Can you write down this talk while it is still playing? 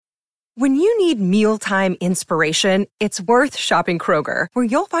When you need mealtime inspiration, it's worth shopping Kroger, where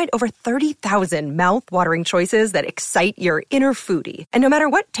you'll find over 30,000 mouth-watering choices that excite your inner foodie. And no matter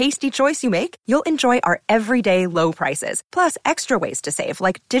what tasty choice you make, you'll enjoy our everyday low prices, plus extra ways to save,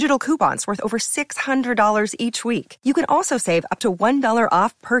 like digital coupons worth over $600 each week. You can also save up to $1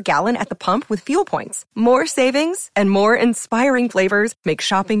 off per gallon at the pump with fuel points. More savings and more inspiring flavors make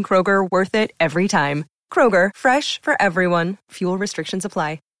shopping Kroger worth it every time. Kroger, fresh for everyone. Fuel restrictions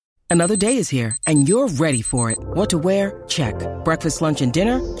apply. Another day is here, and you're ready for it. What to wear? Check. Breakfast, lunch, and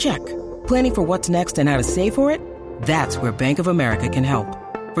dinner? Check. Planning for what's next and how to save for it? That's where Bank of America can help.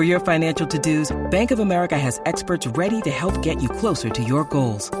 For your financial to-dos, Bank of America has experts ready to help get you closer to your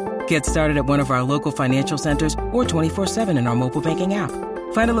goals. Get started at one of our local financial centers or 24/7 in our mobile banking app.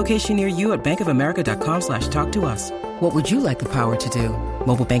 Find a location near you at bankofamerica.com/talktous. What would you like the power to do?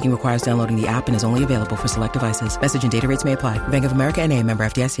 Mobile banking requires downloading the app and is only available for select devices. Message and data rates may apply. Bank of America N.A., member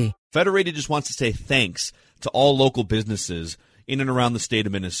FDIC. Federated just wants to say thanks to all local businesses in and around the state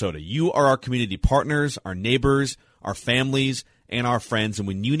of Minnesota. You are our community partners, our neighbors, our families, and our friends. And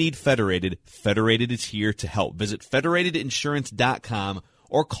when you need Federated, Federated is here to help. Visit federatedinsurance.com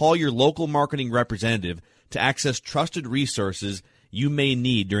or call your local marketing representative to access trusted resources you may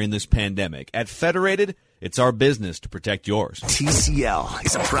need during this pandemic. At Federated, it's our business to protect yours. TCL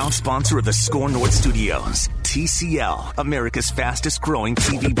is a proud sponsor of the Score North Studios. TCL, America's fastest growing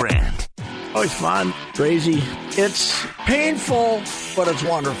TV brand. Oh, it's fun, crazy. It's painful, but it's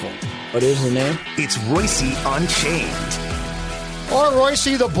wonderful. What is the name? It's Reusse Unchained. Or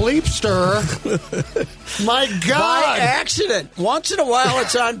Reusse the Bleepster. My God. By accident. Once in a while,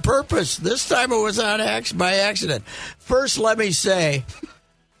 it's on purpose. This time it was by accident. First, let me say,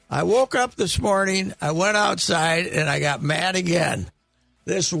 I woke up this morning, I went outside, and I got mad again.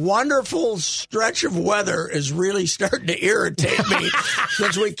 This wonderful stretch of weather is really starting to irritate me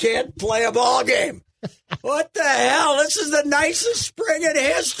since we can't play a ball game. What the hell? This is the nicest spring in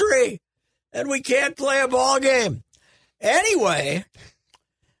history, and we can't play a ball game. Anyway,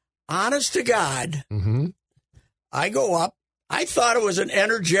 honest to God, I go up. I thought it was an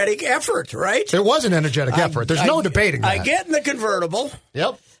energetic effort, right? It was an energetic effort. There's no debating that. I get in the convertible.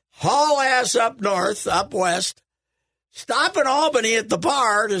 Yep. Haul ass up north, up west. Stop in Albany at the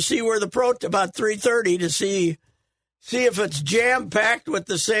bar to see where about 3:30 to see if it's jam-packed with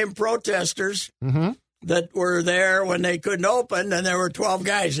the same protesters that were there when they couldn't open, and there were 12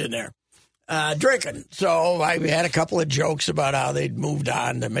 guys in there. Drinking. So I had a couple of jokes about how they'd moved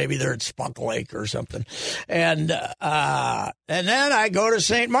on to maybe they're at Spunk Lake or something. And then I go to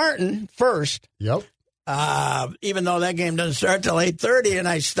St. Martin first. Yep. Even though that game doesn't start till 8:30, and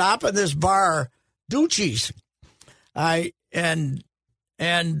I stop at this bar, Ducci's. And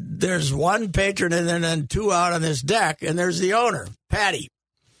there's one patron and then two out on this deck, and there's the owner, Patty.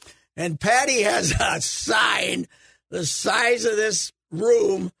 And Patty has a sign the size of this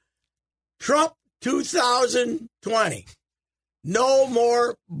room, Trump 2020. No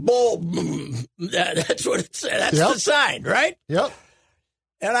more bull. That's what it said. That's the sign, right? Yep.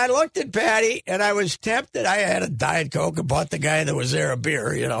 And I looked at Patty, and I was tempted. I had a Diet Coke and bought the guy that was there a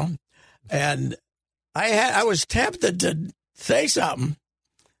beer, And I was tempted to say something.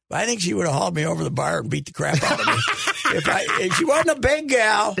 But I think she would have hauled me over the bar and beat the crap out of me. If she wasn't a big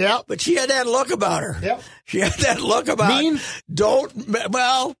gal, but she had that look about her. Yep. She had that look about mean.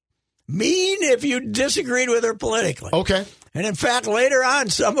 Mean if you disagreed with her politically. Okay. And in fact, later on,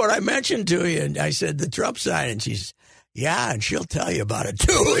 someone I mentioned to you, and I said the Trump sign, and she's, yeah, and she'll tell you about it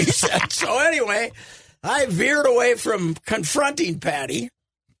too. He said. So anyway, I veered away from confronting Patty,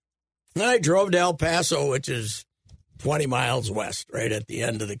 and I drove to El Paso, which is 20 miles west, right at the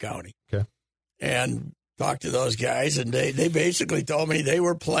end of the county. Okay. And talked to those guys, and they basically told me they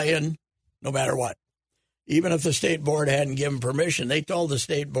were playing no matter what. Even if the state board hadn't given permission, they told the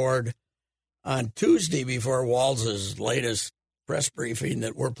state board on Tuesday before Walz's latest press briefing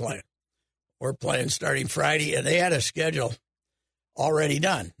that we're playing. We're playing starting Friday, and they had a schedule already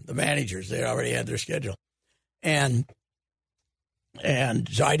done. The managers, they already had their schedule. And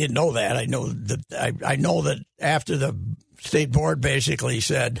so I didn't know that. I know that after the state board basically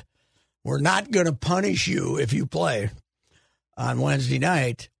said, we're not going to punish you if you play on Wednesday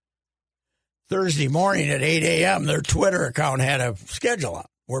night, Thursday morning at 8 a.m., their Twitter account had a schedule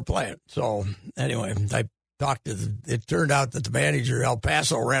up. We're playing. So anyway, I talked to it turned out that the manager El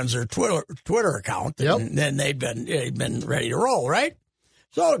Paso runs their Twitter account, and then they'd been ready to roll, right?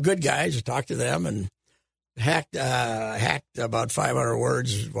 So good guys, I talked to them and hacked about 500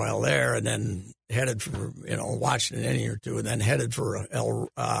 words while there, and then headed for watched an inning or two, and then headed for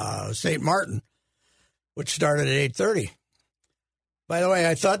St. Martin, which started at 8:30. By the way,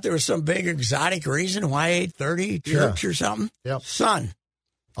 I thought there was some big exotic reason why 8:30 church or something. Yep. Sun.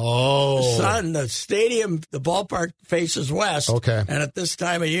 Oh. Sun, the stadium, the ballpark faces west. Okay. And at this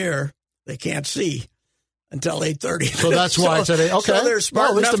time of year, they can't see until 8:30. So that's why I said, okay. So they're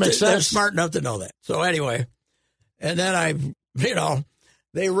smart, they're smart enough to know that. So anyway, and then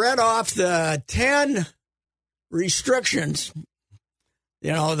they read off the 10 restrictions,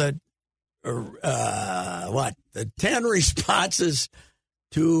 the 10 responses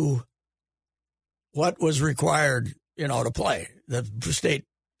to what was required, to play. The state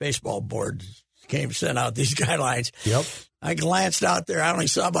baseball board sent out these guidelines. Yep. I glanced out there. I only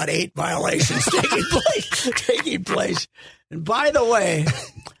saw about 8 violations taking place. And by the way,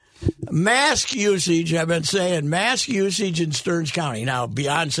 mask usage, I've been saying, mask usage in Stearns County. Now,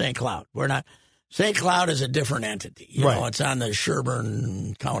 beyond St. Cloud. St. Cloud is a different entity. Right. It's on the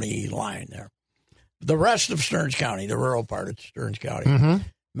Sherburne County line there. The rest of Stearns County, the rural part of Stearns County,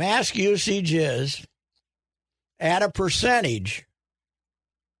 mask usage is at a percentage.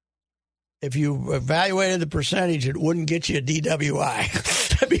 If you evaluated the percentage, it wouldn't get you a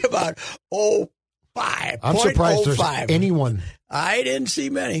DWI. It'd be about 0.5. I'm surprised there's anyone. I didn't see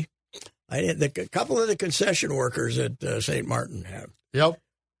many. A couple of the concession workers at St. Martin have. Yep.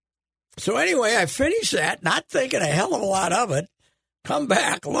 So anyway, I finished that, not thinking a hell of a lot of it. Come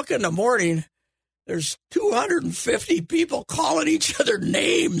back, look in the morning. There's 250 people calling each other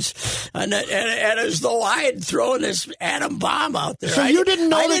names, and as though I had thrown this atom bomb out there. So you didn't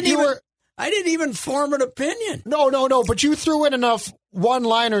know that you were. I didn't even form an opinion. No. But you threw in enough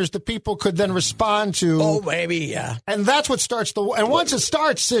one-liners that people could then respond to. Oh, maybe, yeah. And that's what starts the. And once it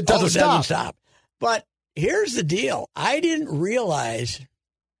starts, it doesn't stop. But here's the deal: I didn't realize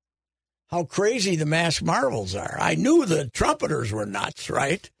how crazy the masked marvels are. I knew the trumpeters were nuts,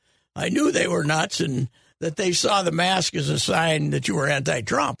 right? I knew they were nuts, and that they saw the mask as a sign that you were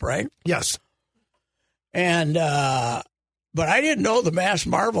anti-Trump, right? Yes. And but I didn't know the masked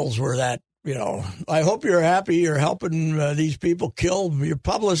marvels were that. I hope you're happy you're helping these people kill. You're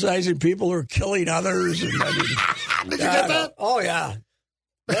publicizing people who are killing others. And, Did you get that? Oh, yeah.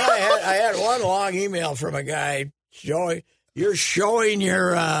 I had one long email from a guy you're showing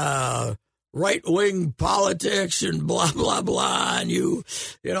your right-wing politics and blah, blah, blah. And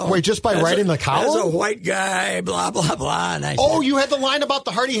Wait, just by writing the column? As a white guy, blah, blah, blah. And I said, you had the line about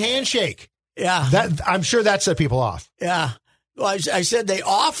the hearty handshake. Yeah. I'm sure that set people off. Yeah. Well, I said they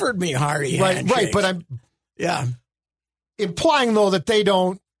offered me hearty handshakes. Right, but I'm implying, though, that they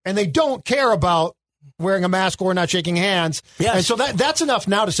don't care about wearing a mask or not shaking hands. Yes. And so that's enough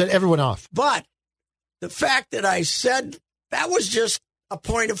now to set everyone off. But the fact that I said that was just a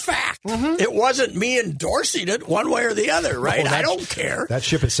point of fact. Mm-hmm. It wasn't me endorsing it one way or the other, right? I don't care. That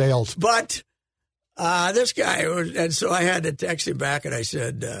ship has sailed. But this guy, and so I had to text him back, and I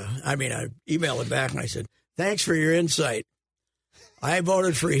said, I emailed him back, and I said, thanks for your insight. I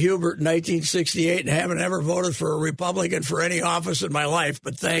voted for Hubert in 1968 and haven't ever voted for a Republican for any office in my life.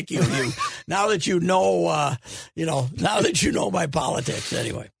 But thank you. Now that you know, now that you know my politics,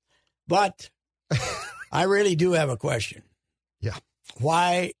 anyway. But I really do have a question. Yeah.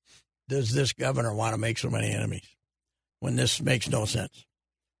 Why does this governor want to make so many enemies when this makes no sense?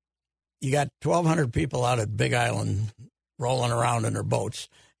 You got 1,200 people out at Big Island rolling around in their boats.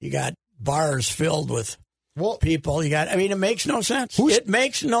 You got bars filled with people. It makes no sense. It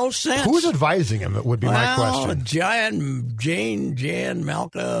makes no sense. Who's advising him? It would be my question. Jan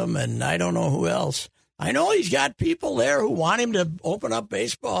Malcolm, and I don't know who else. I know he's got people there who want him to open up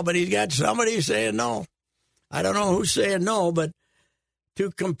baseball, but he's got somebody saying no. I don't know who's saying no, but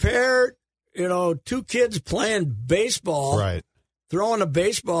to compare, two kids playing baseball, right, throwing a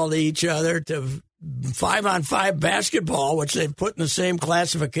baseball to each other to 5-on-5 basketball, which they've put in the same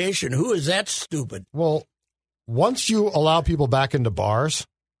classification. Who is that stupid? Well, once you allow people back into bars,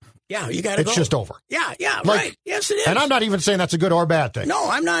 you got to go. It's just over. Yeah, right. Yes, it is. And I'm not even saying that's a good or bad thing. No,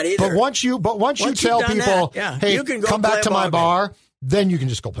 I'm not either. But once you tell people, hey, you can go come back to my bar, then you can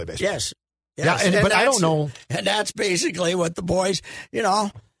just go play baseball. Yes. Yeah, but I don't know. And that's basically what the boys,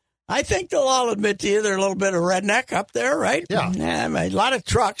 I think they'll all admit to you they're a little bit of redneck up there, right? Yeah. A lot of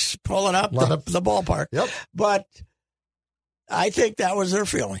trucks pulling up the ballpark. Yep. But I think that was their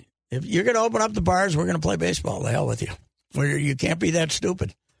feeling. If you're going to open up the bars, we're going to play baseball. The hell with you. You can't be that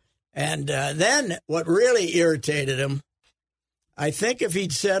stupid. And then what really irritated him, I think if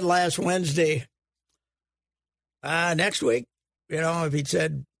he'd said last Wednesday, next week, if he'd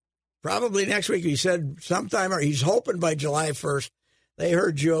said, probably next week, he said sometime, or he's hoping by July 1st. They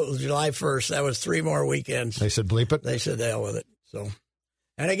heard July 1st. That was 3 more weekends. They said bleep it? They said the hell with it. So,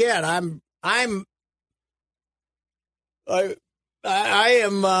 and again,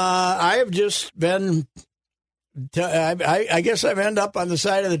 I have just been. I guess I've ended up on the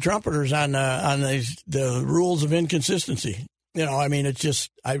side of the trumpeters on the rules of inconsistency. I mean, it's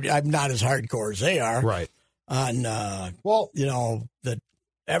just I'm not as hardcore as they are. Right. On that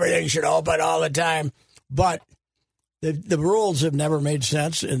everything should open all the time, but the rules have never made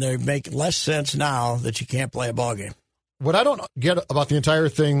sense, and they make less sense now that you can't play a ball game. What I don't get about the entire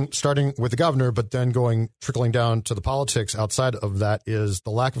thing, starting with the governor, but then trickling down to the politics outside of that, is the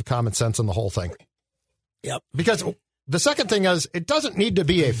lack of common sense in the whole thing. Yep. Because the second thing is, it doesn't need to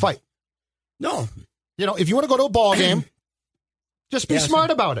be a fight. No. If you want to go to a ball game, just be smart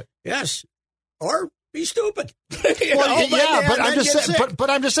about it. Yes. Or be stupid. But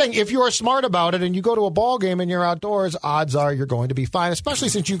I'm just saying, if you are smart about it and you go to a ball game and you're outdoors, odds are you're going to be fine, especially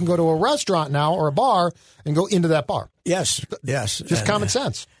since you can go to a restaurant now or a bar and go into that bar. Yes. Just common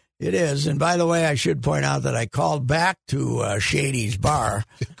sense. It is. And by the way, I should point out that I called back to Shady's bar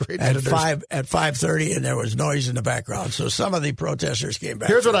at 5:30, and there was noise in the background. So some of the protesters came back.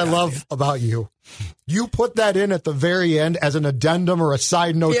 Here's what I love about you. You put that in at the very end as an addendum or a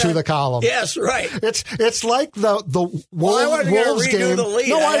side note to the column. Yes, right. It's like the Wolves game.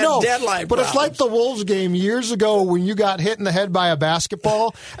 I know. But it's like the Wolves game years ago when you got hit in the head by a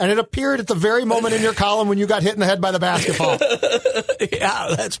basketball, and it appeared at the very moment in your column when you got hit in the head by the basketball.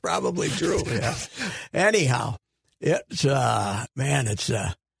 Yeah, that's probably true. Yeah. Anyhow, it's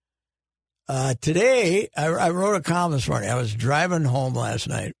today I wrote a column this morning. I was driving home last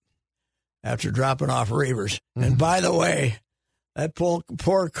night after dropping off Reavers. Mm-hmm. And by the way, that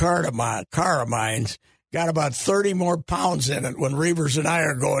poor car of mine's got about 30 more pounds in it when Reavers and I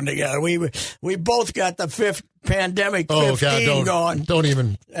are going together. We both got the fifth pandemic 15 going. Don't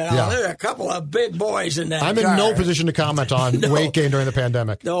even. There are a couple of big boys in that I'm car. in no position to comment on weight gain during the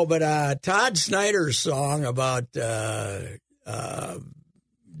pandemic. No, but Todd Snyder's song about Doc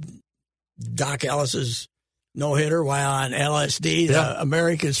Ellis's no-hitter while on LSD,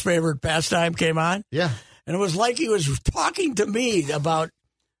 America's favorite pastime, came on. Yeah. And it was like he was talking to me about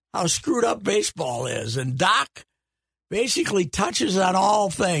how screwed up baseball is. And Doc basically touches on all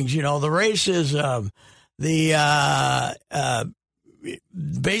things, the racism, the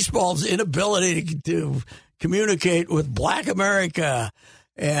baseball's inability to communicate with Black America,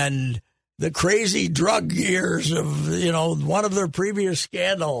 and the crazy drug years of, one of their previous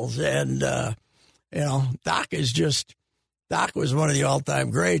scandals. And, Doc was one of the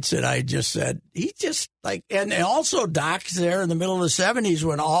all-time greats, and I just said, and also Doc's there in the middle of the 70s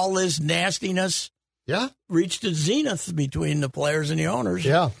when all this nastiness reached its zenith between the players and the owners.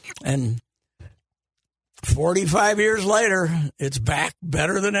 Yeah. And 45 years later, it's back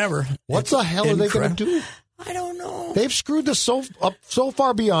better than ever. What the hell are they going to do? I don't know. They've screwed this up so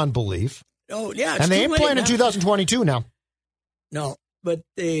far beyond belief. Oh, yeah. And they ain't playing in 2022 now. No, but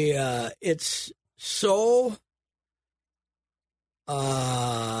it's so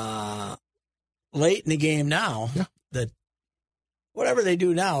late in the game now that whatever they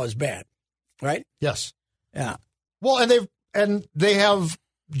do now is bad, right? Yes. Yeah. Well, and they have,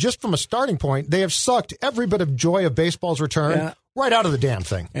 just from a starting point, they have sucked every bit of joy of baseball's return right out of the damn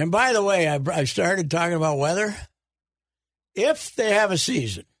thing. And by the way, I started talking about weather. If they have a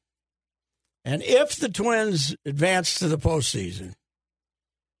season, and if the Twins advance to the postseason,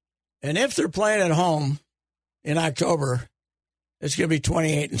 and if they're playing at home in October, it's going to be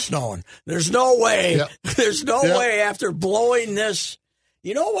 28 and snowing. There's no way. Yep. There's no way after blowing this.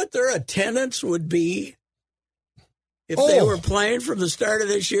 You know what their attendance would be if they were playing from the start of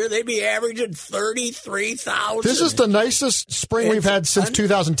this year? They'd be averaging 33,000. This is the nicest spring we've had since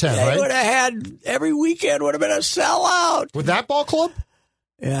 2010, right? They would have had every weekend would have been a sellout. With that ball club?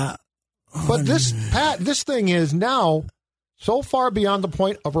 Yeah. But this thing is now so far beyond the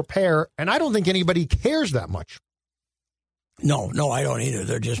point of repair, and I don't think anybody cares that much. No, I don't either.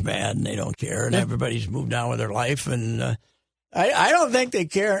 They're just mad, and they don't care, and everybody's moved on with their life. And I don't think they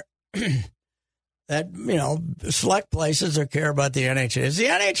care that, select places or care about the NHL. Has the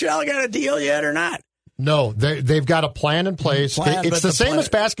NHL got a deal yet or not? No, they've got a plan in place. It's the same as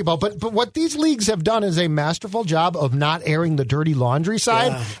basketball, but what these leagues have done is a masterful job of not airing the dirty laundry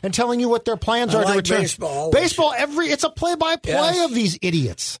side and telling you what their plans are to return. Baseball, it's a play-by-play of these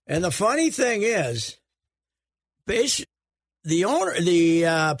idiots. And the funny thing is, the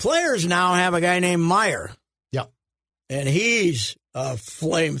players now have a guy named Meyer. Yeah, and he's a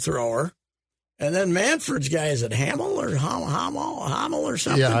flamethrower. And then Manfred's guy, is it Hamill or Hamill or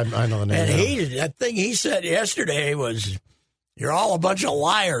something? Yeah, I know the name. And that thing he said yesterday was, you're all a bunch of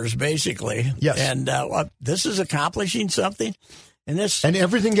liars, basically. Yes. And this is accomplishing something. And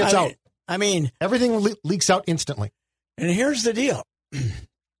everything gets out. I mean, everything leaks out instantly. And here's the deal.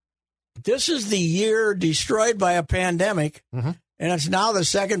 This is the year destroyed by a pandemic, and it's now the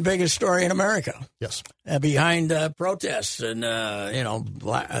second biggest story in America. Yes. Behind protests and,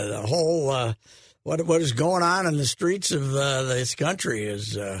 the whole what is going on in the streets of this country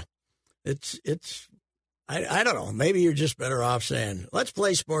is I don't know. Maybe you're just better off saying, let's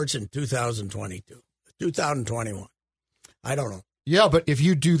play sports in 2022, 2021. I don't know. Yeah, but if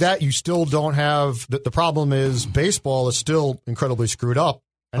you do that, you still don't have the problem is baseball is still incredibly screwed up,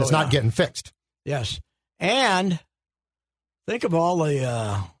 and it's not getting fixed. Yes. And think of all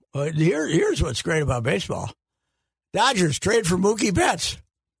the here's what's great about baseball. Dodgers trade for Mookie Betts.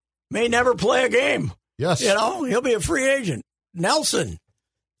 May never play a game. Yes. He'll be a free agent. Nelson,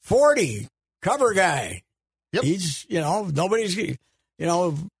 40, cover guy. Yep. He's,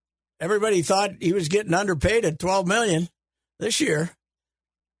 everybody thought he was getting underpaid at $12 million this year.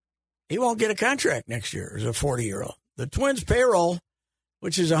 He won't get a contract next year as a 40-year-old. The Twins' payroll,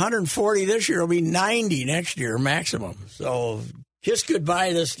 which is $140 this year, will be $90 next year maximum. So kiss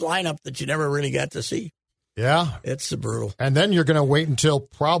goodbye this lineup that you never really got to see. Yeah. It's brutal. And then you're going to wait until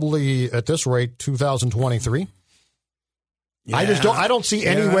probably, at this rate, 2023. Yeah. I don't see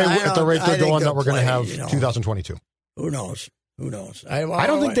any way at the rate they're going that we're going to have 2022. Who knows? I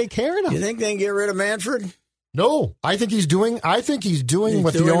don't think they care enough. You think they can get rid of Manfred? No, I think he's doing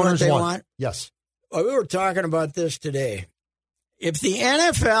what the owners want. Yes. Well, we were talking about this today. If the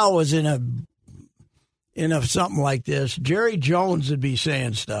NFL was in a something like this, Jerry Jones would be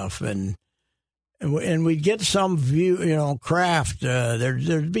saying stuff, and we'd get some view, craft.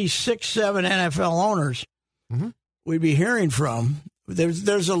 There'd be 6-7 NFL owners we'd be hearing from.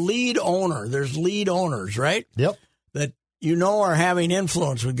 There's a lead owner. There's lead owners, right? Yep. That are having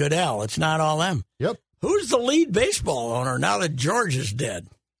influence with Goodell. It's not all them. Yep. Who's the lead baseball owner now that George is dead?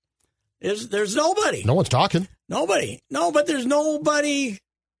 There's nobody. No one's talking. Nobody. No, but there's nobody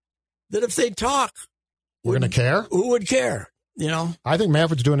that if they talk, we're going to care. Who would care? I think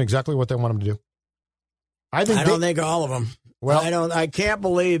Manfred's doing exactly what they want him to do. I don't think all of them. Well, I can't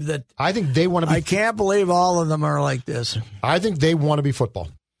believe that. I think they want to be. I can't believe all of them are like this. I think they want to be football.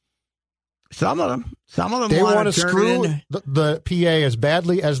 Some of them. They want to screw the PA as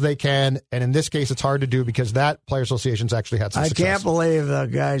badly as they can, and in this case, it's hard to do because that player association's actually had some success. I can't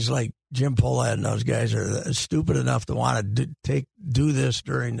believe guys like Jim Pohlad and those guys are stupid enough to want to do this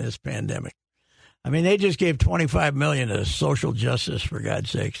during this pandemic. I mean, they just gave $25 million to social justice, for God's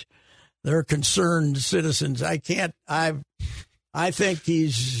sakes. They're concerned citizens. I think I think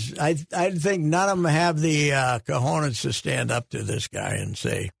none of them have the cojones to stand up to this guy and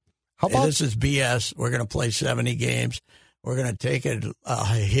say, hey, this is BS. We're going to play 70 games. We're going to take a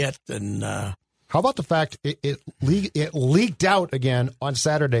hit. And how about the fact it leaked out again on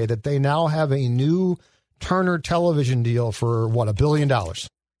Saturday that they now have a new Turner television deal for $1 billion?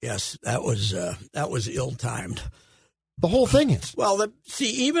 Yes, that was ill-timed. The whole thing is. Well,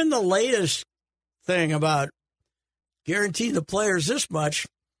 even the latest thing about guaranteeing the players this much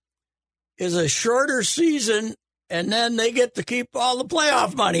is a shorter season, and then they get to keep all the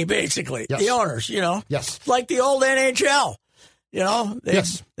playoff money, basically. Yes. The owners, Yes. It's like the old NHL.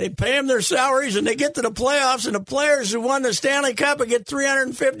 They pay them their salaries, and they get to the playoffs, and the players who won the Stanley Cup will get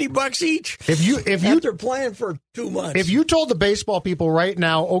 $350 each. If they're playing for 2 months. If you told the baseball people right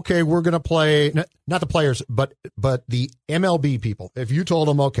now, okay, we're going to play not the players, but the MLB people. If you told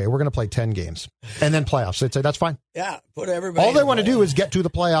them, okay, we're going to play 10 games and then playoffs, they'd say that's fine. Yeah, put everybody. All they want to do is get to the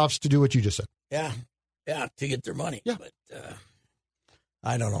playoffs to do what you just said. Yeah, to get their money. Yeah. But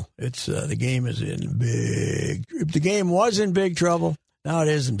I don't know. It's the game is in big. The game was in big trouble. Now it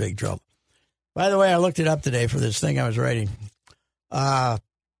is in big trouble. By the way, I looked it up today for this thing I was writing.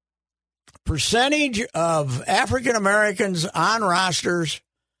 Percentage of African Americans on rosters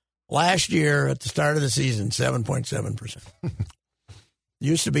last year at the start of the season, 7.7%.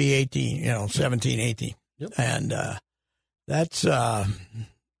 Used to be 18, 17, 18. Yep. And that's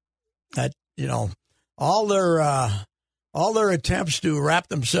all their attempts to wrap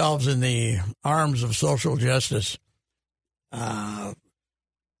themselves in the arms of social justice.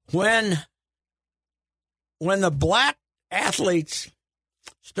 When the black athletes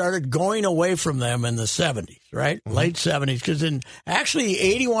started going away from them in the 70s, right? Mm-hmm. Late 70s, because in actually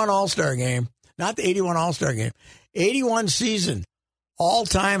 81 All-Star game, not the 81 All-Star game, 81 season,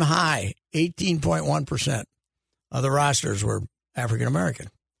 all-time high, 18.1% of the rosters were African-American.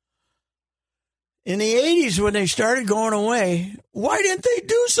 In the 80s, when they started going away, why didn't they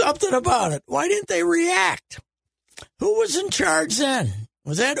do something about it? Why didn't they react? Who was in charge then?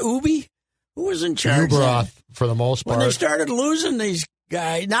 Was that Ubi? Who was in charge then? For the most part. When they started losing these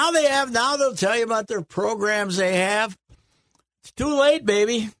guys, now they'll tell you about their programs they have. It's too late,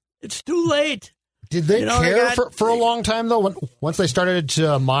 baby. It's too late. Did they care for a long time, though, once they started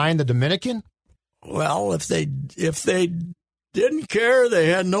to mine the Dominican? Well, if they didn't care, they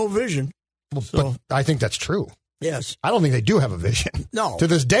had no vision. Well, but I think that's true. Yes. I don't think they do have a vision. No. To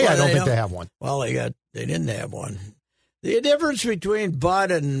this day, I don't think they have one. Well, they didn't have one. The difference between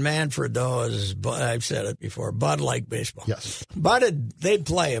Bud and Manfred, though, is I've said it before. Bud liked baseball. Yes. They'd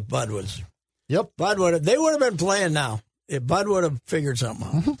play if Bud was. Yep. They would have been playing now if Bud would have figured something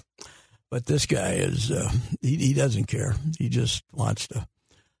out. Mm-hmm. But this guy is, he doesn't care. He just wants to.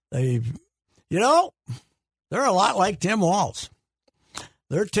 They're a lot like Tim Walz.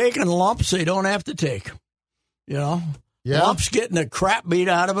 They're taking lumps they don't have to take. Lumps getting the crap beat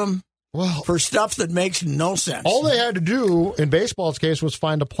out of them for stuff that makes no sense. All they had to do in baseball's case was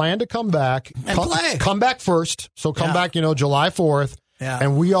find a plan to come back and play. Come back first. So come back, July 4th. Yeah.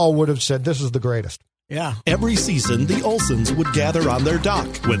 And we all would have said this is the greatest. Yeah. Every season, the Olsons would gather on their dock.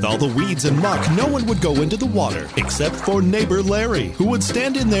 With all the weeds and muck, no one would go into the water, except for neighbor Larry, who would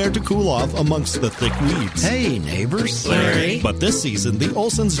stand in there to cool off amongst the thick weeds. Hey, neighbors. Larry. But this season, the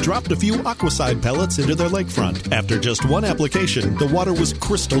Olsons dropped a few Aquacide pellets into their lakefront. After just one application, the water was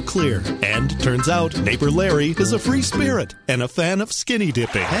crystal clear. And turns out, neighbor Larry is a free spirit and a fan of skinny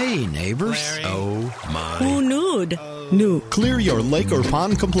dipping. Hey, neighbors. Larry. Oh, my. Who knew? New. Clear your lake or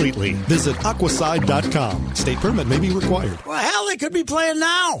pond completely. Visit aquacide.com. State permit may be required. Well, hell, they could be playing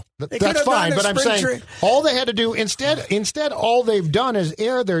now. That's fine, but I'm saying all they had to do instead, all they've done is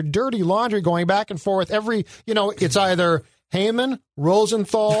air their dirty laundry going back and forth every, it's either Heyman,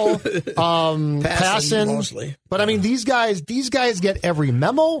 Rosenthal, Passan. Mostly. But I mean, these guys get every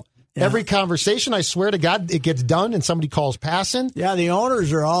memo. Yeah. Every conversation, I swear to God, it gets done and somebody calls Passan. Yeah, the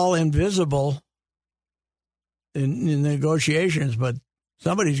owners are all invisible in negotiations, but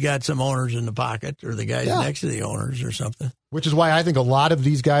somebody's got some owners in the pocket, or the guys next to the owners or something. Which is why I think a lot of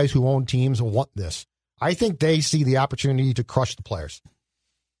these guys who own teams want this. I think they see the opportunity to crush the players.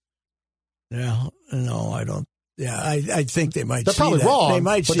 Yeah, no, I don't. Yeah, I think they might. They're probably wrong. They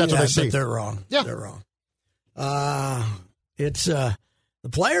might see that, but they're wrong. Yeah, they're wrong. It's the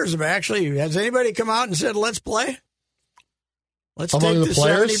players have actually. Has anybody come out and said, "Let's play"? Let's take the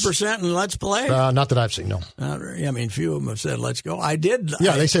 70% and let's play. Not that I've seen, no. Few of them have said, let's go. I did.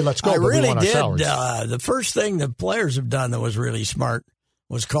 Yeah, they say let's go, I but really we want did. our salaries. The first thing the players have done that was really smart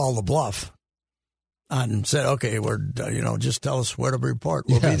was call the bluff and said, okay, we're, just tell us where to report.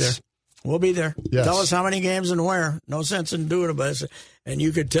 We'll be there. We'll be there. Yes. Tell us how many games and where. No sense in doing it. But and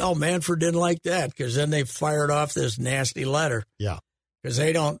you could tell Manfred didn't like that because then they fired off this nasty letter. Yeah. Because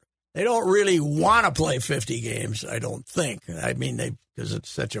they don't really want to play 50 games, I don't think. I mean, because it's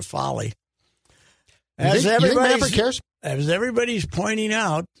such a folly. You think Manfred cares? As everybody's pointing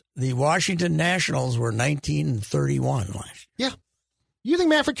out, the Washington Nationals were 19-31 last year. Yeah. You think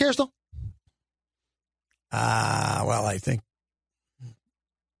Manfred cares, though? Well, I think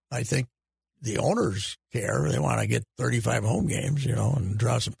the owners care. They want to get 35 home games, and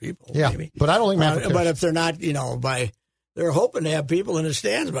draw some people. Yeah, maybe. But I don't think Manfred cares. But if they're not, they're hoping to have people in the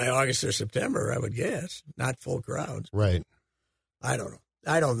stands by August or September, I would guess. Not full crowds. Right. I don't know.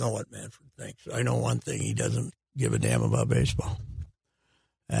 I don't know what Manfred thinks. I know one thing. He doesn't give a damn about baseball.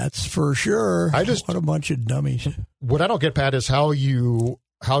 That's for sure. What a bunch of dummies. What I don't get, Pat, is how you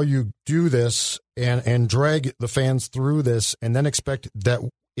do this and drag the fans through this and then expect that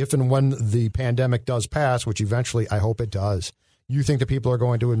if and when the pandemic does pass, which eventually I hope it does, you think that people are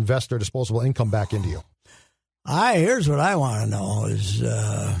going to invest their disposable income back into you. Here's what I want to know is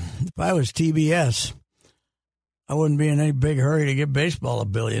if I was TBS, I wouldn't be in any big hurry to give baseball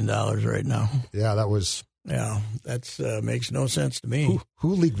 $1 billion right now. Yeah, that was... Yeah, that makes no sense to me. Who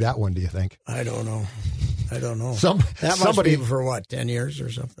leaked that one, do you think? I don't know. That somebody, must be for what, 10 years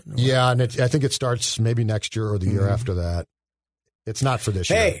or something? Yeah, and I think it starts maybe next year or the year after that. It's not for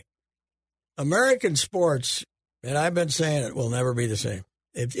this year. Hey, American sports, and I've been saying it, will never be the same.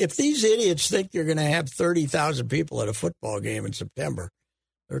 If these idiots think you're going to have 30,000 people at a football game in September,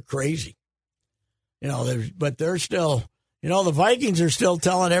 they're crazy. But they're still... the Vikings are still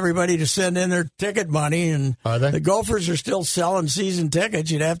telling everybody to send in their ticket money, and the Gophers are still selling season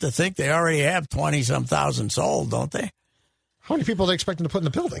tickets. You'd have to think they already have 20-some thousand sold, don't they? How many people are they expecting to put in the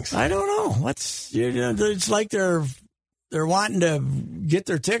buildings? I don't know. It's like they're wanting to get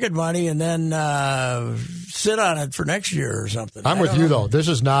their ticket money and then sit on it for next year or something. I'm with you, though. This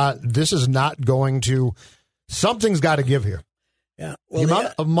is not going to. Something's got to give here. Yeah. Well, the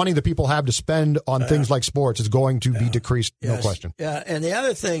amount of money that people have to spend on things like sports is going to be decreased, no question. Yeah, and the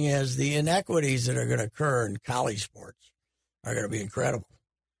other thing is the inequities that are going to occur in college sports are going to be incredible.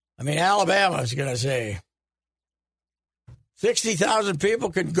 I mean, Alabama is going to say 60,000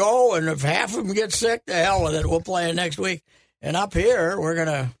 people can go, and if half of them get sick, the hell with it. We'll play it next week. And up here, we're going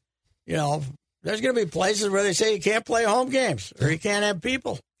to, there's going to be places where they say you can't play home games or you can't have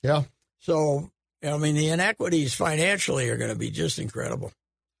people. Yeah. So, the inequities financially are going to be just incredible.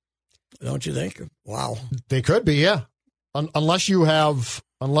 Don't you think? Wow. They could be, yeah. Unless you have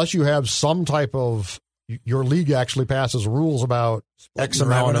some type of, your league actually passes rules about X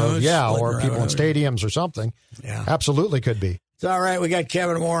amount of, or people in stadiums or something. Yeah. Absolutely could be. It's all right. We got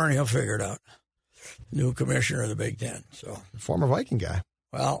Kevin Warren. He'll figure it out. New commissioner of the Big Ten. So former Viking guy.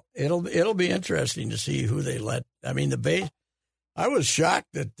 Well, it'll be interesting to see who they let. I was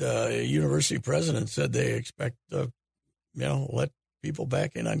shocked that the university president said they expect let people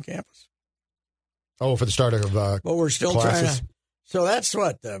back in on campus. Oh, for the start of but we're still classes. trying to. So that's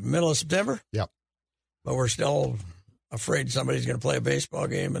what, the middle of September? Yep. But we're still afraid somebody's going to play a baseball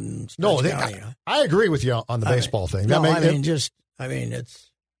game in County. I agree with you on the baseball thing. It's.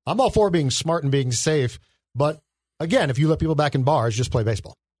 I'm all for being smart and being safe, but again, if you let people back in bars, just play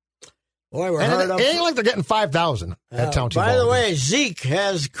baseball. Boy, we're hard up. It ain't like they're getting 5,000 at Town Team. By the way, Zeke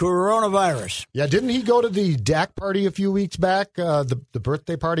has coronavirus. Yeah, didn't he go to the DAC party a few weeks back? The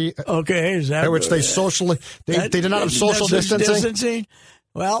birthday party. Okay, is that which they socially they did not have social distancing?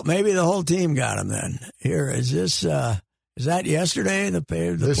 Well, maybe the whole team got him then. Here is this. Is that yesterday? The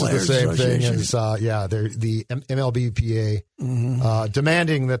this Players is the same thing Association? as the MLBPA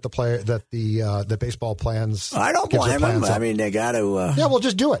demanding that the baseball plans. I don't blame them. They got to. Yeah, well,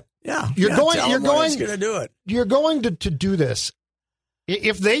 just do it. Yeah, you're going to do it. You're going to do this.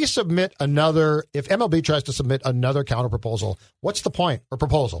 If they submit another, if MLB tries to submit another counter proposal, what's the point? Or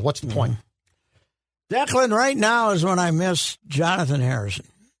proposal? What's the point? Declan, right now is when I miss Jonathan Harrison.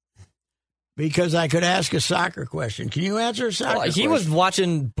 Because I could ask a soccer question. Can you answer a soccer question? He was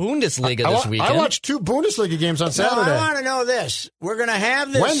watching Bundesliga this weekend. I watched 2 Bundesliga games on Saturday. I want to know this. We're going to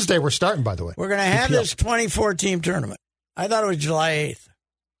have this. Wednesday we're starting, by the way. We're going to have this 24-team tournament. I thought it was July 8th.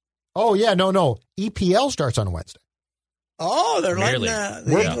 Oh, yeah, no. EPL starts on Wednesday. Oh, they're letting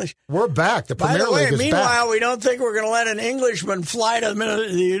the English. We're back. The Premier League is meanwhile, back. we don't think we're going to let an Englishman fly to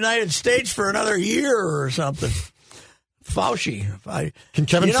the United States for another year or something. Fauci. Can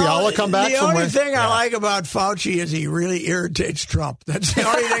Kevin Fiala come back? The only thing I like about Fauci is he really irritates Trump. That's the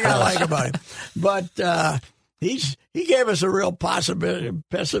only thing I like about him. But he gave us a real optimistic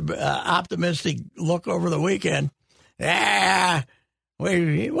look over the weekend.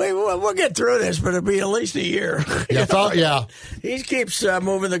 We'll get through this, but it'll be at least a year. Yeah, He keeps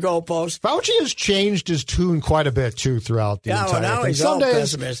moving the goalposts. Fauci has changed his tune quite a bit, too, throughout the entire thing. Now he's all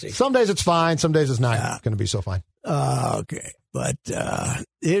pessimistic. Some days it's fine. Some days it's not going to be so fine. Okay. But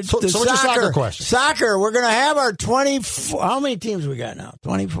it's so what's your soccer question? Soccer, we're going to have our 24. How many teams we got now?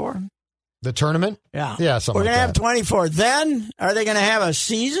 24? The tournament? Yeah. Yeah, something we're going like to have 24. Then, are they going to have a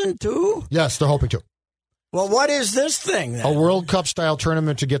season, too? Yes, they're hoping to. Well, what is this thing, then? A World Cup-style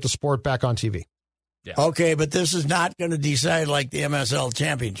tournament to get the sport back on TV. Yeah. Okay, but this is not going to decide like the MSL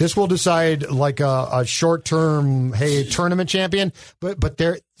championship. This will decide like a short-term, tournament champion. But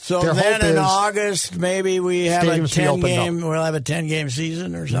their then in August, maybe we have a 10-game. We'll have a 10-game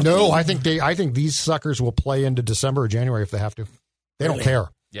season or something. No, I think these suckers will play into December or January if they have to. They don't care.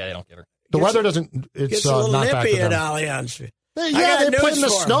 Yeah, they don't care. The weather doesn't. It's a little not nippy at Allianz. Yeah, they played in the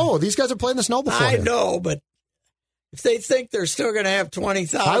snow. These guys have played in the snow before. I know, but if they think they're still going to have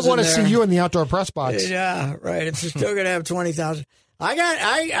 20,000, I want to see you in the outdoor press box. Yeah, right. It's still going to have 20,000. I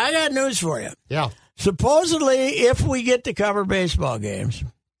got news for you. Yeah. Supposedly, if we get to cover baseball games,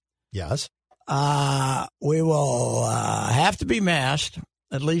 yes, we will have to be masked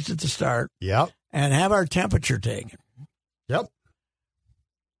at least at the start. Yep, and have our temperature taken. Yep.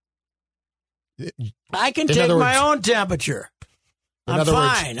 I can take my own temperature. I'm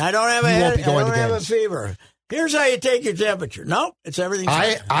fine. I don't have a headache. I don't have a fever. Here's how you take your temperature. Nope, it's everything.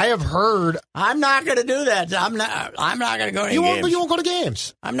 I have heard. I'm not going to do that. I'm not going to go to games. You won't go to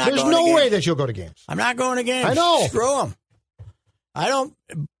games. I'm not. There's no way that you'll go to games. I'm not going to games. I know. Screw them. I don't.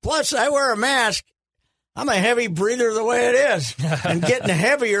 Plus, I wear a mask. I'm a heavy breather the way it is, and getting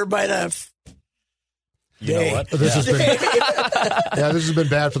heavier by the. You know what? This has been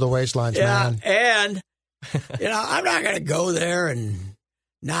bad for the waistlines, man. And I'm not going to go there and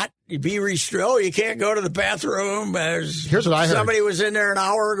not be restricted. Oh, you can't go to the bathroom. Here's what I heard. Somebody was in there an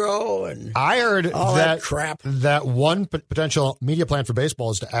hour ago, and I heard all that crap. That one potential media plan for baseball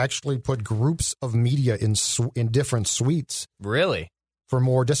is to actually put groups of media in different suites. Really? For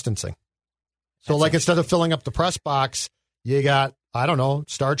more distancing. So, instead of filling up the press box, you got,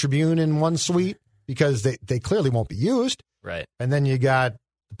 Star Tribune in one suite because they clearly won't be used. Right. And then you got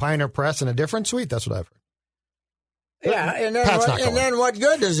the Pioneer Press in a different suite. That's what I've heard. Yeah, and then what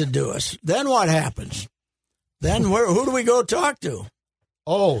good does it do us? Then what happens? Then who do we go talk to?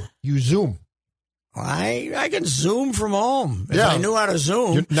 Oh, you Zoom. I can Zoom from home if I knew how to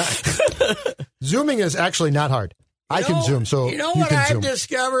Zoom. Zooming is actually not hard. I can Zoom, so you know you what can I've Zoom.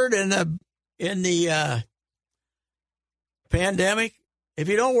 discovered in the pandemic? If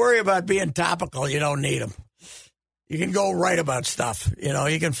you don't worry about being topical, you don't need them. You can go write about stuff.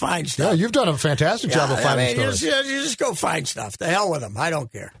 You can find stuff. Yeah, you've done a fantastic job of finding stories. You just go find stuff. The hell with them. I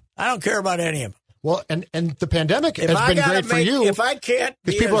don't care. I don't care about any of them. Well, and the pandemic has been great for you. If I can't,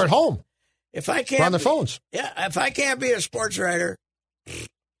 because people are at home. If I can't, on their phones. Yeah, if I can't be a sports writer,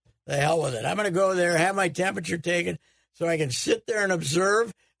 the hell with it. I'm going to go there, have my temperature taken, so I can sit there and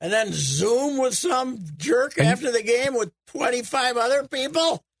observe, and then Zoom with some jerk after the game with 25 other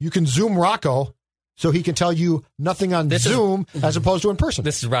people. You can Zoom Rocco, so he can tell you nothing on Zoom as opposed to in person.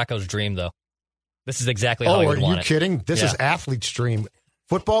 This is Rocco's dream, though. This is exactly how he would want it. Oh, are you kidding? This is athlete's dream.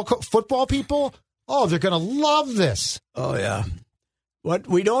 Football people, they're going to love this. Oh, yeah. What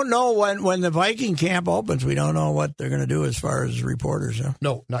we don't know when the Viking camp opens, we don't know what they're going to do as far as reporters. Huh?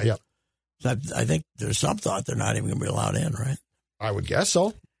 No, not yet. I think there's some thought they're not even going to be allowed in, right? I would guess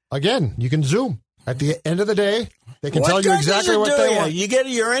so. Again, you can Zoom. At the end of the day, they can tell you exactly what they want. You get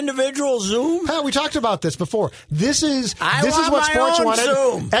your individual Zoom? We talked about this before. This is what sports wanted.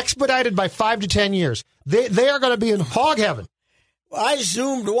 Zoom. Expedited by 5 to 10 years. They are going to be in hog heaven. I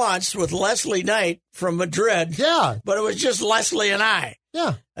Zoomed once with Leslie Knight from Madrid. Yeah. But it was just Leslie and I.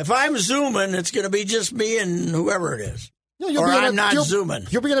 Yeah. If I'm Zooming, it's going to be just me and whoever it is. Yeah, I'm not Zooming.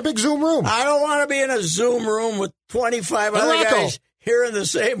 You'll be in a big Zoom room. I don't want to be in a Zoom room with 25 other guys hearing the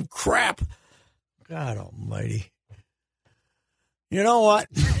same crap. God almighty. You know what?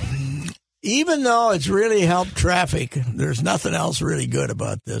 Even though it's really helped traffic, there's nothing else really good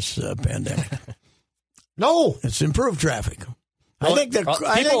about this pandemic. No. It's improved traffic. Well, I think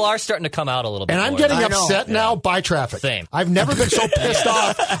people are starting to come out a little bit. And I'm getting upset now by traffic. Same. I've never been so pissed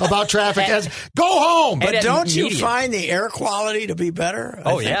off about traffic as go home. But don't you find the air quality to be better?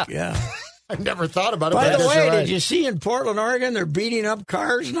 Yeah. I've never thought about it. By the way, did you see in Portland, Oregon, they're beating up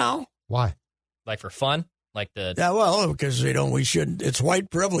cars now? Why? Like for fun? Because we shouldn't. It's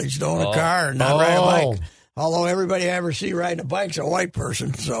white privilege to own a car and not ride a bike. Although everybody I ever see riding a bike's a white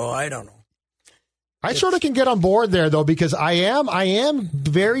person, so I don't know. I sort of can get on board there though, because I am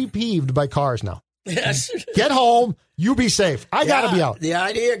very peeved by cars now. Yes. Get home. You be safe. I got to be out. The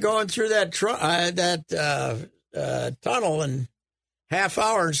idea of going through that tunnel in half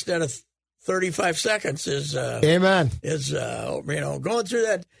hour instead of 35 seconds is amen. Is going through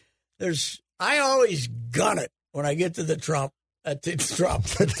that. I always gun it when I get to the tunnel. We'll rename the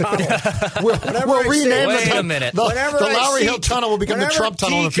tunnel. Wait a minute. The Lowry Hill Tunnel will become the Trump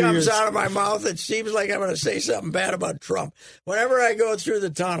Tunnel in a few years. Whenever comes out of my mouth, it seems like I'm going to say something bad about Trump. Whenever I go through the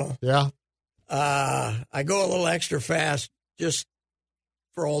tunnel, I go a little extra fast just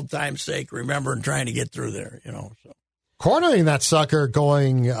for old time's sake, remembering trying to get through there, So. Cornering that sucker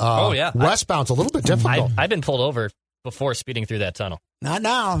going westbound's a little bit difficult. I've been pulled over before speeding through that tunnel. Not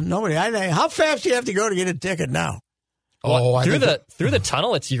now. Nobody. How fast do you have to go to get a ticket now? Through the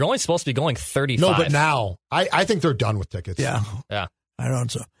tunnel, you're only supposed to be going 35. No, but now I think they're done with tickets. Yeah. I don't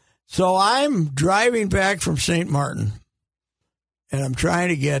so. So I'm driving back from St. Martin, and I'm trying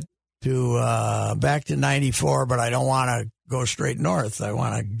to get to back to 94, but I don't want to go straight north. I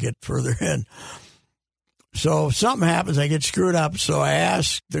want to get further in. So if something happens, I get screwed up. So I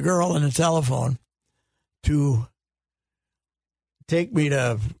asked the girl on the telephone to take me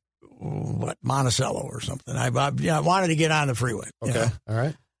to Monticello or something. I wanted to get on the freeway. Okay. All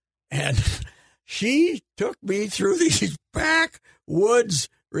right. And she took me through these backwoods,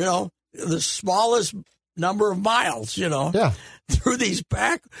 the smallest number of miles, through these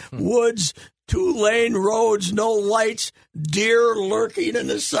backwoods, 2-lane roads, no lights, deer lurking in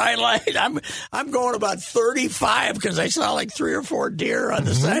the sideline. I'm going about 35 because I saw like 3 or 4 deer on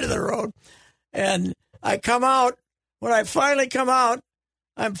the side of the road. And I come out. When I finally come out,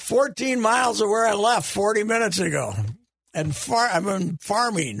 I'm 14 miles of where I left 40 minutes ago. And I'm in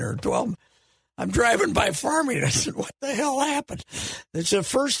farming or 12. I'm driving by farming. I said, what the hell happened? It's the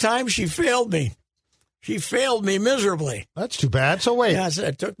first time she failed me. She failed me miserably. That's too bad. So wait. Yeah,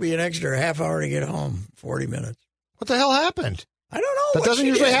 it took me an extra half hour to get home, 40 minutes. What the hell happened? I don't know. That doesn't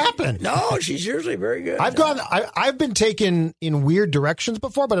usually happen. No, she's usually very good. I've been taken in weird directions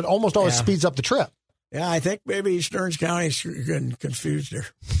before, but it almost always speeds up the trip. Yeah, I think maybe Stearns County confused her.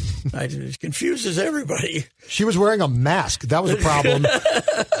 It confuses everybody. She was wearing a mask. That was a problem.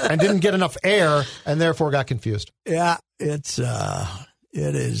 And didn't get enough air and therefore got confused. Yeah, it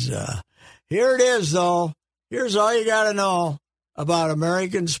is. Here it is, though. Here's all you got to know about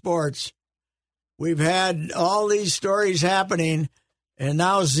American sports. We've had all these stories happening, and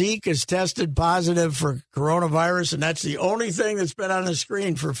now Zeke is tested positive for coronavirus, and that's the only thing that's been on the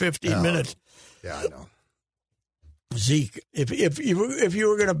screen for 15 minutes. Yeah, I know. Zeke. If you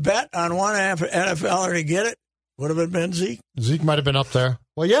were going to bet on one NFLer to get it, would have it been Zeke? Zeke might have been up there.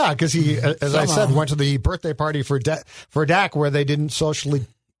 Well, yeah, because he, as I said, went to the birthday party for Dak where they didn't socially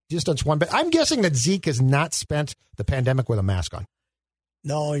distance one bit. I'm guessing that Zeke has not spent the pandemic with a mask on.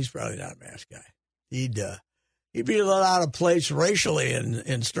 No, he's probably not a mask guy. He'd be a little out of place racially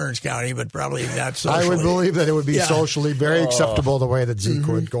in Stearns County, but probably not socially. I would believe that it would be socially very acceptable the way that Zeke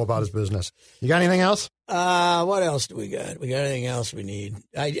would go about his business. You got anything else? What else do we got? We got anything else we need?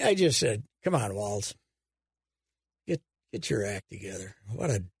 I just said, come on, Walls. Get your act together. What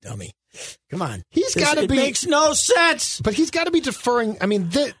a dummy. Come on. It makes no sense. But he's got to be deferring. I mean,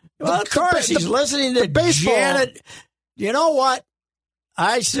 of course, he's listening to baseball. Janet. You know what?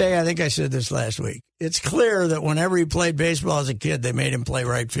 I think I said this last week. It's clear that whenever he played baseball as a kid, they made him play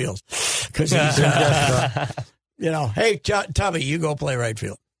right field. Because he's hey, Tubby, you go play right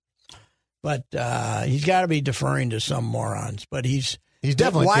field. But he's got to be deferring to some morons. But he's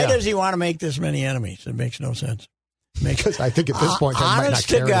definitely. Why does he want to make this many enemies? It makes no sense. Because I think at this point, honest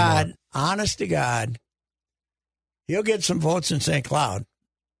to God, he'll get some votes in St. Cloud.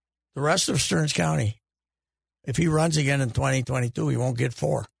 The rest of Stearns County, if he runs again in 2022, he won't get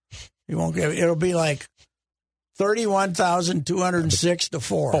 4. He won't get. It'll be like 31,206 to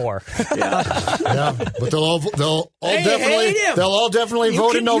 4. 4. Yeah, but they'll all definitely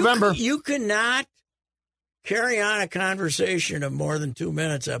vote in November. You cannot carry on a conversation of more than 2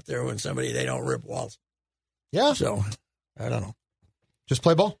 minutes up there when they don't rip walls. Yeah. So, I don't know. Just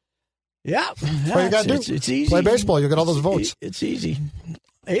play ball? Yeah. That's what you got to do. It's easy. Play baseball. You'll get all those votes. It's easy.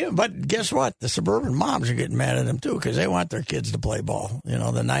 Yeah, but guess what? The suburban moms are getting mad at them, too, because they want their kids to play ball. The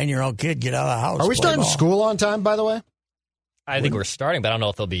 9-year-old kid, get out of the house. Are we starting school on time, by the way? I think we're starting, but I don't know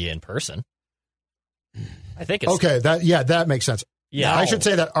if they'll be in person. I think it's... Okay, that makes sense. Yeah, I should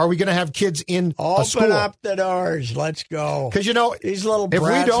say that. Are we going to have kids in a school? Open up the doors. Let's go. Because, these little brats,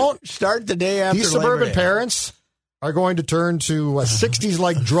 if we don't, start the day after these suburban parents are going to turn to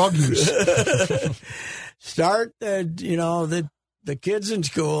 60s-like drug use. Start the kids in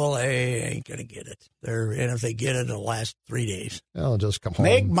school, they ain't going to get it. And if they get it, it'll last 3 days. They'll just come home.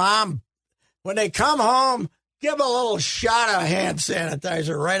 Make mom, when they come home, give a little shot of hand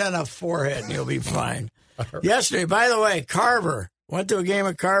sanitizer right on the forehead, and you'll be fine. Yesterday, by the way, Carver. Went to a game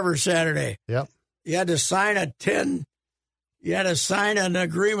of Carver Saturday. Yep. You had to sign an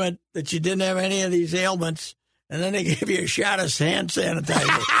agreement that you didn't have any of these ailments, and then they gave you a shot of hand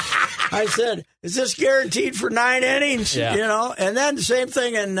sanitizer. I said, "Is this guaranteed for 9 innings?" Yeah. And then the same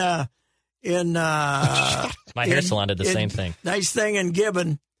thing in my hair salon did the same thing. Nice thing in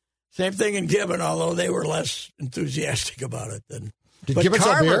Gibbon. Same thing in Gibbon, although they were less enthusiastic about it than. Did Gibbon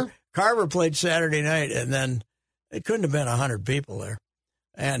sell beer? Carver played Saturday night, and then it couldn't have been 100 people there,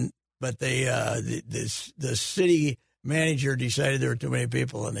 but they the city manager decided there were too many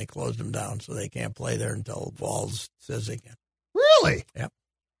people, and they closed them down, so they can't play there until Walls says they can. Really? Yep.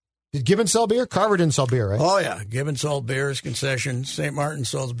 Did Gibbon sell beer? Carver didn't sell beer, right? Oh yeah, Gibbon sold beer as concessions. St. Martin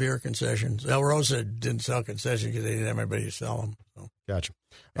sells beer concessions. El Rosa didn't sell concessions because they didn't have anybody to sell them. So. Gotcha.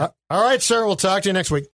 All right, sir. We'll talk to you next week.